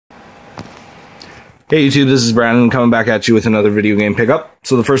Hey YouTube, this is Brandon coming back at you with another video game pickup.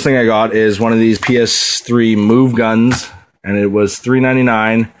 So the first thing I got is one of these PS3 Move guns, and it was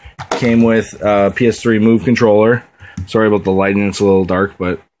 $3.99. Came with a PS3 Move controller. Sorry about the lighting, it's a little dark,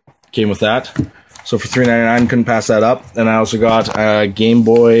 but came with that. So for $3.99, couldn't pass that up. And I also got a Game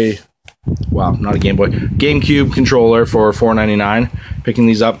Boy, well, not a Game Boy, GameCube controller for $4.99. Picking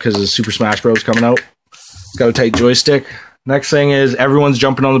these up because of Super Smash Bros. Coming out. It's got a tight joystick. Next thing is everyone's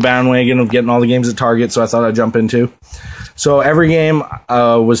jumping on the bandwagon of getting all the games at Target, so I thought I'd jump into. So every game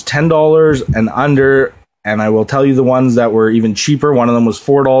was $10 and under, and I will tell you the ones that were even cheaper. One of them was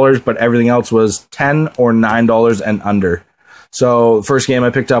 $4, but everything else was $10 or $9 and under. So the first game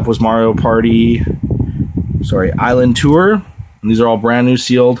I picked up was Island Tour, and these are all brand new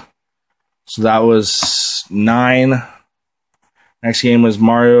sealed. So that was $9. Next game was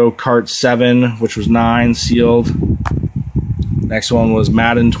Mario Kart 7, which was $9 sealed. Next one was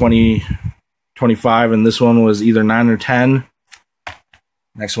Madden 2025, and this one was either 9 or 10.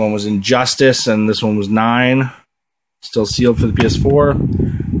 Next one was Injustice, and this one was 9. Still sealed for the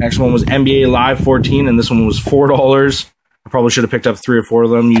PS4. Next one was NBA Live 14, and this one was $4. I probably should have picked up 3 or 4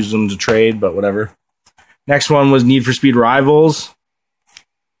 of them, used them to trade, but whatever. Next one was Need for Speed Rivals.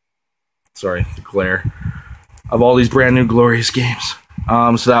 Sorry, the glare. Of all these brand new glorious games.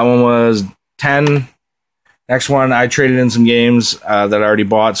 So that one was 10. Next one, I traded in some games that I already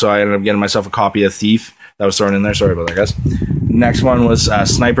bought, so I ended up getting myself a copy of Thief. That was thrown in there. Sorry about that, guys. Next one was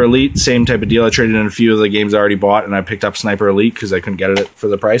Sniper Elite. Same type of deal. I traded in a few of the games I already bought, and I picked up Sniper Elite because I couldn't get it for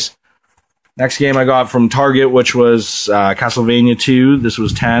the price. Next game I got from Target, which was Castlevania 2. This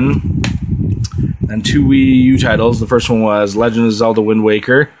was 10. And 2 Wii U titles. The first one was Legend of Zelda Wind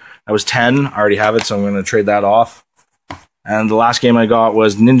Waker. That was 10. I already have it, so I'm going to trade that off. And the last game I got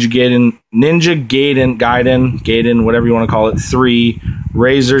was Ninja Gaiden, whatever you want to call it, 3,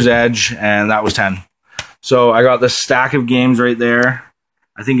 Razor's Edge, and that was 10. So I got this stack of games right there.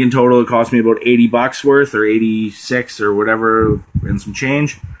 I think in total it cost me about $80 worth, or 86 or whatever, and some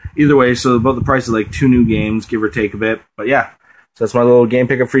change. Either way, so about the price of like 2 new games, give or take a bit. But yeah, so that's my little game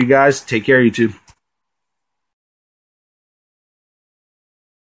pickup for you guys. Take care, YouTube.